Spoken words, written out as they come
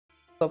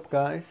What's up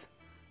guys?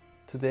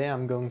 Today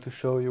I'm going to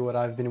show you what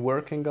I've been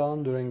working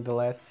on during the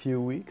last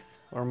few weeks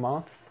or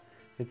months.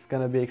 It's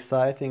gonna be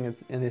exciting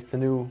and it's a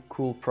new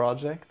cool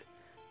project.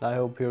 I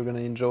hope you're gonna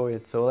enjoy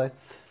it. So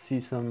let's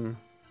see some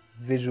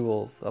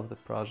visuals of the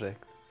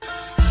project.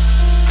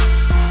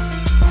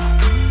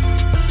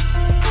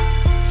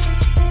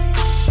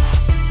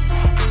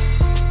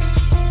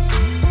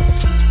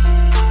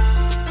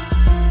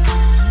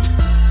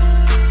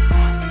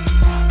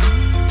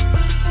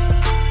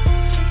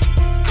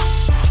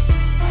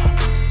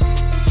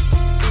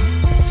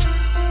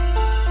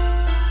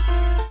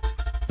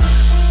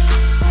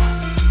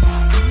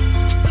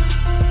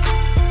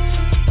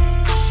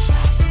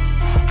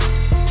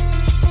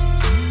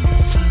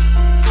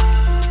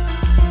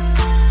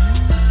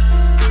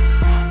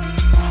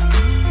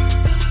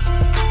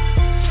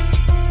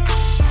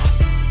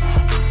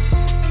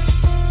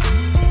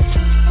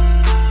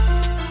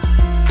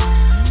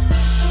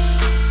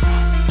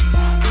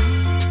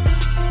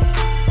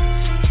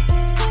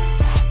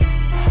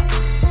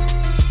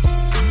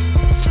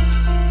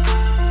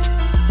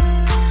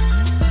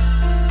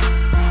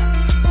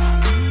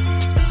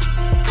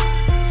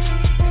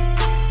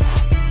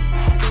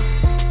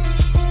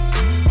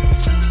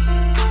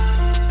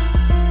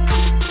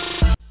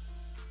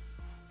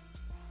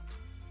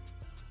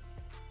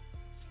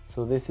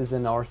 So this is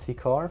an RC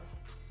car.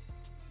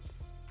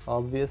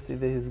 Obviously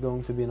this is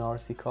going to be an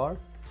RC car.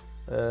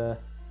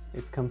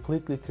 It's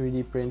completely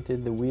 3D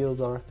printed, the wheels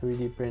are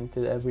 3D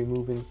printed, every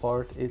moving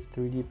part is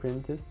 3D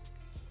printed.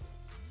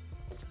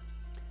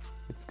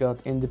 It's got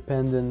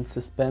independent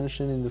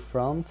suspension in the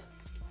front.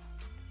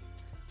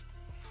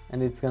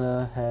 And it's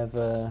gonna have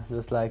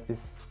just like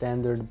this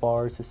standard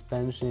bar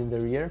suspension in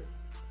the rear.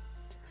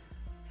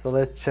 So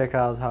let's check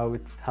out how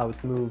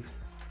it moves.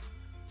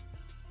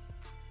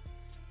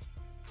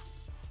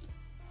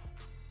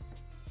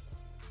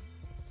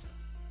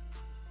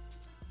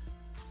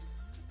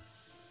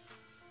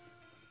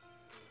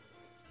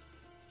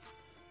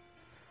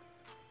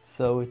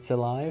 So it's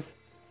alive.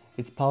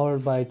 It's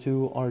powered by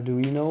two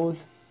Arduinos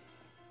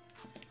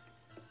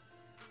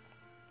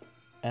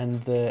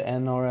and the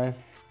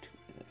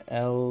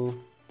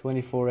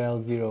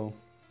NRF24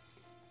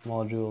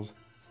 modules.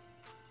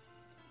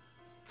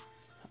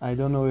 I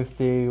don't know if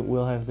they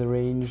will have the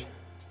range,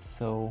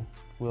 so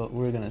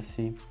we're gonna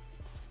see.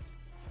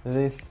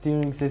 This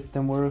steering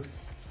system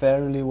works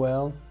fairly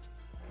well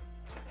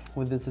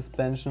with the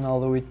suspension,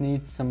 although it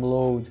needs some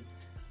load.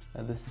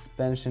 The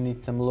suspension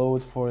needs some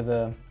load for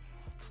the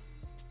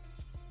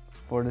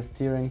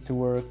steering to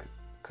work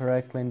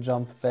correctly and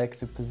jump back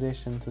to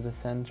position, to the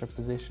center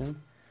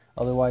position.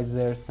 Otherwise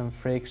there's some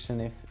friction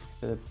if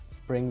the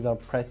springs are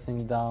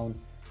pressing down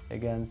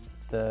against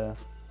the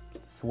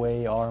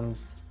sway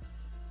arms,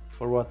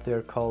 or what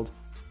they're called.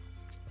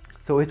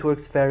 So it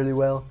works fairly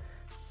well.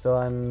 So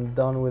I'm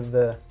done with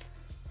the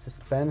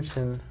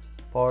suspension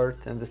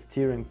part and the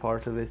steering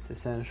part of it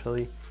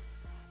essentially.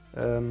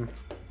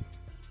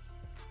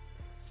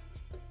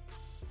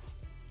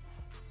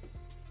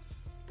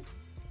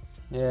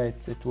 Yeah,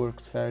 it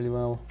works fairly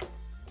well.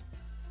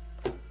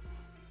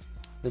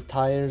 The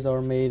tires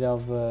are made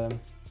of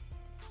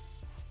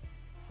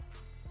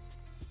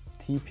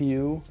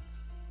TPU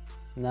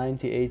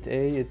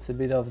 98A. It's a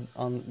bit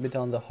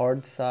on the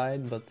hard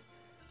side, but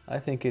I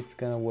think it's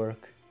gonna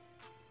work.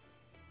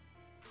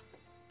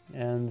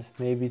 And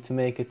maybe to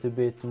make it a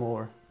bit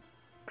more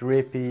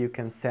grippy, you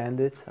can sand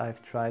it.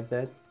 I've tried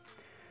that.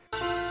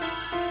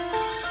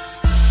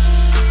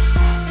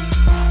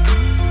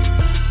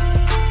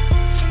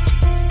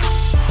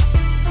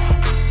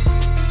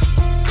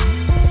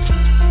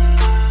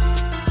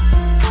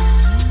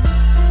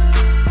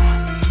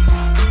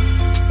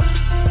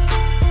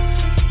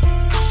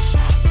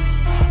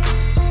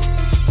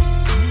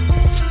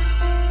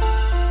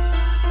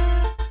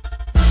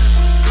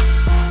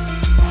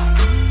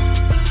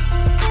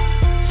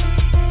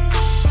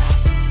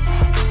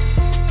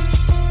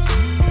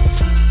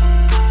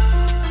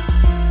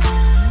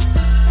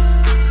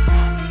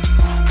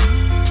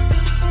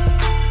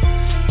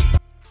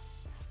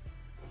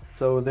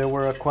 So there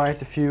were quite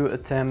a few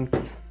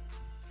attempts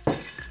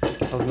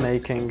of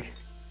making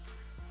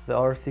the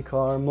RC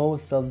car.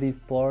 Most of these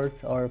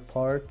parts are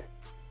part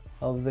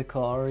of the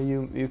car.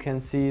 You can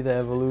see the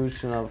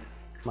evolution of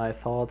my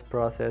thought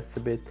process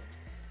a bit.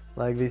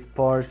 Like these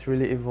parts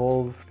really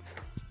evolved.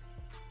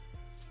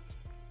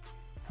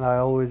 And I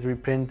always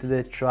reprinted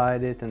it,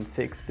 tried it and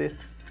fixed it.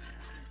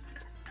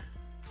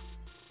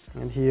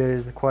 And here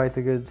is quite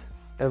a good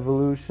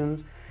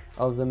evolution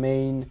of the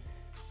main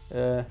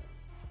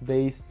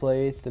base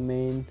plate, the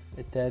main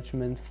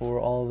attachment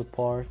for all the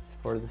parts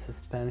for the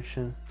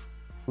suspension.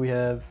 We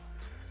have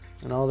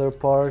another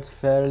part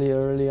fairly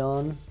early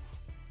on,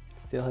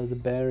 still has a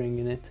bearing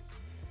in it.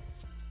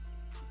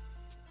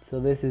 So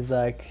this is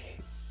like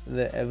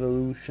the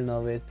evolution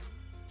of it.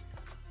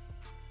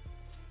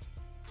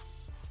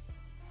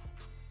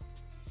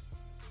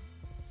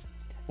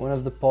 One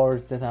of the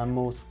parts that I'm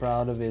most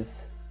proud of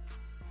is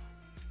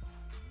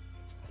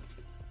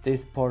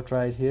this part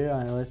right here.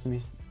 Let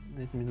me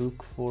Let me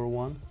look for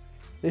one.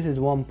 This is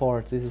one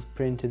part, this is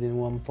printed in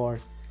one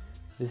part.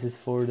 This is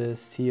for the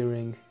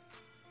steering.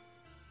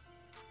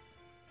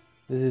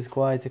 This is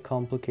quite a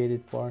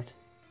complicated part.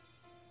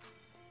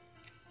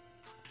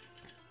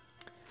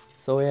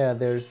 So yeah,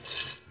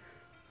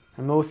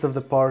 and most of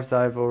the parts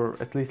or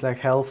at least like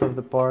half of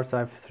the parts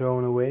I've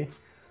thrown away.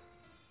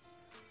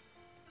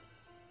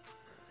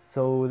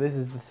 So this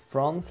is the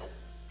front.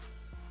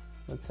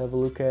 Let's have a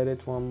look at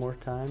it one more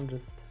time,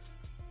 just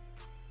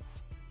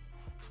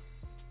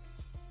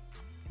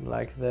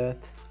like that.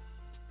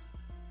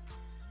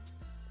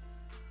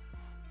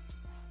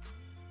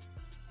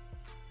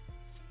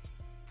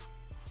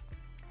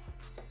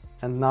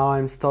 And now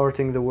I'm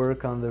starting the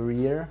work on the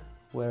rear,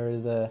 where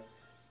the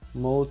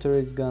motor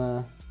is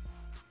gonna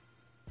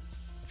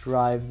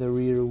drive the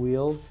rear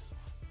wheels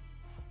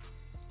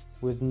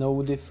with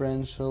no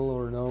differential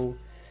or no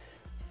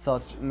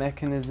such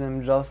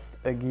mechanism, just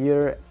a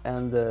gear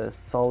and a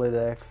solid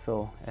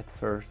axle at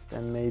first,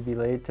 and maybe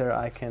later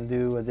I can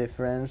do a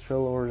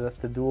differential or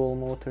just a dual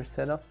motor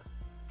setup,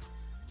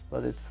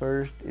 but at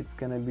first it's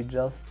gonna be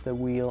just the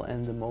wheel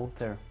and the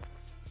motor.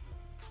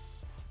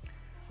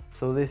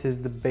 So this is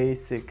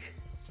basically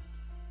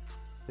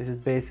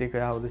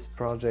how this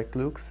project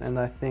looks, and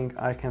I think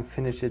I can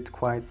finish it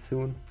quite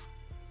soon.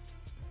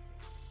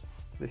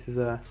 This is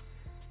a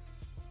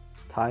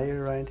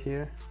tire right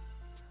here.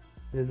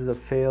 This is a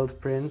failed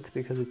print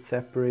because it's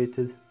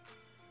separated.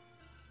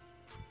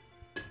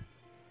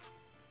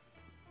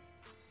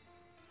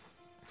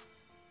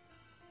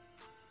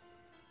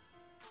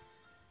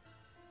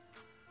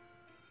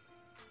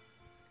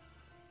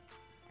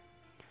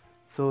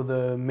 So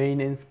the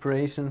main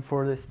inspiration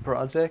for this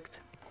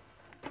project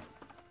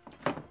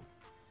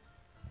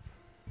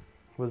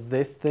was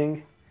this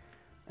thing,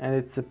 and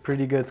it's a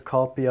pretty good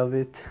copy of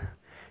it.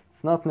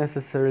 It's not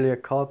necessarily a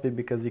copy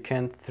because you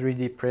can't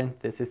 3D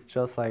print this, it's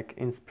just like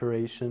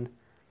inspiration.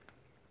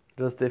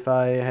 Just if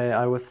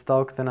I was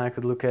stuck, then I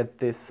could look at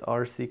this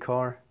RC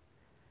car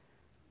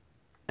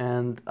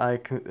and I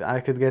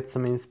could get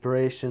some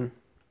inspiration,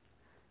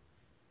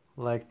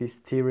 like these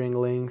steering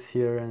links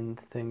here and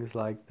things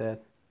like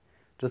that.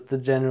 Just the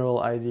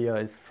general idea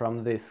is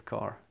from this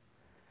car.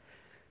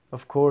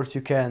 Of course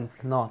you can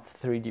not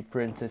 3D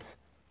print it,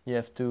 you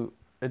have to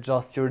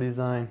adjust your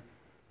design.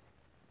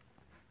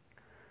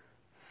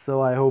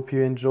 So I hope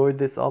you enjoyed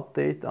this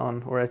update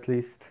on, or at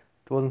least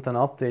it wasn't an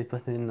update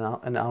but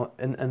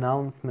an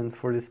announcement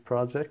for this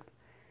project.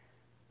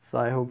 So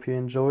I hope you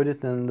enjoyed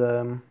it,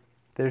 and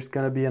there's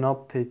gonna be an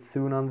update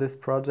soon on this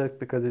project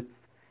because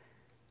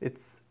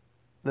it's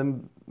the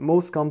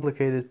most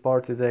complicated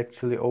part is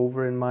actually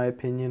over in my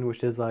opinion,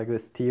 which is like the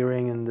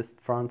steering and the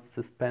front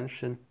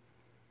suspension.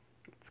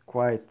 It's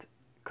quite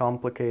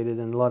complicated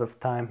and a lot of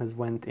time has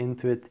went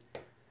into it.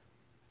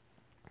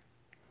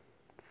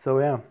 So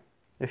yeah,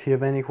 if you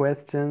have any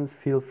questions,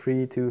 feel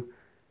free to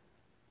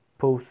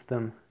post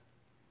them.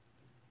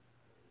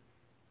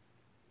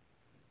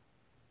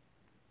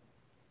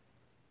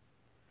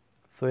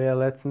 So yeah,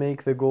 let's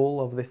make the goal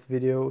of this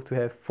video to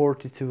have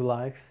 42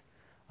 likes.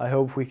 I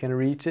hope we can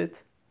reach it.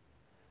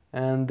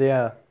 And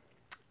yeah,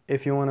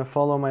 if you want to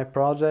follow my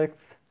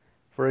projects,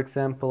 for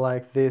example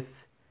like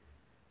this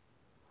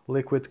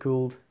liquid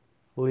cooled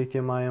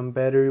lithium-ion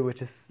battery,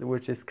 which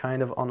is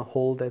kind of on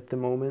hold at the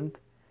moment.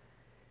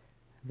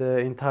 The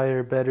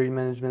entire battery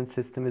management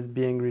system is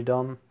being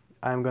redone.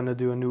 I'm gonna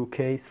do a new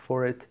case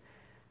for it,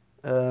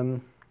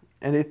 and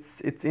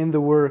it's in the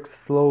works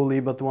slowly,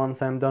 but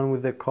once I'm done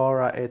with the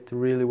car it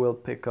really will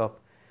pick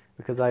up,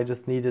 because I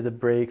just needed a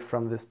break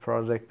from this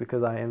project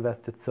because I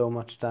invested so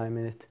much time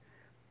in it.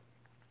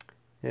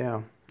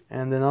 Yeah,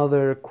 and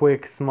another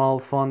quick small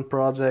fun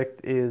project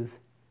is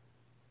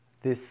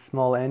this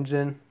small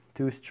engine,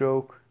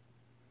 2-stroke,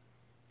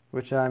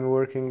 which I'm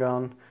working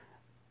on.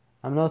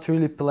 I'm not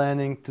really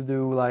planning to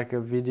do like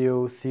a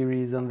video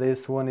series on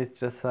this one, it's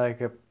just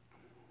like a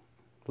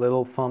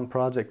little fun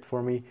project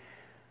for me.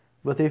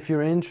 But if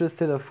you're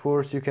interested, of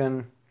course you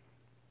can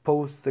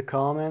post it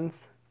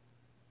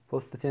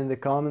in the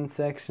comment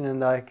section,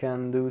 and I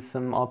can do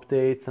some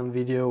updates, some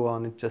video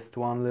on it, just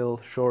one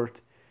little short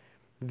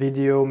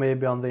video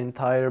maybe on the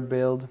entire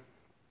build,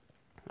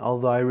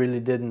 although I really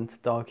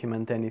didn't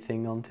document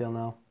anything until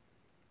now.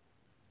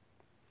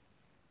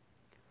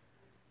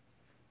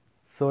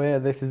 So yeah,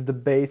 this is the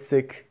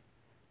basic,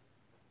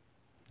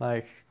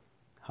 like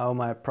how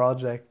my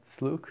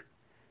projects look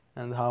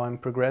and how I'm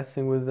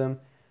progressing with them.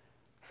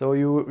 So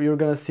you're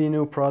gonna see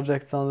new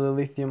projects on the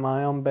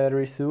lithium-ion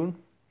battery soon.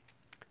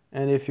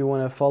 And if you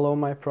want to follow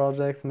my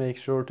projects, make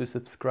sure to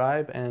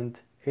subscribe and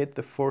hit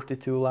the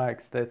 42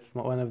 likes. That's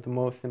one of the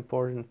most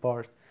important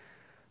parts.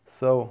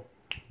 So,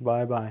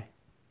 bye bye.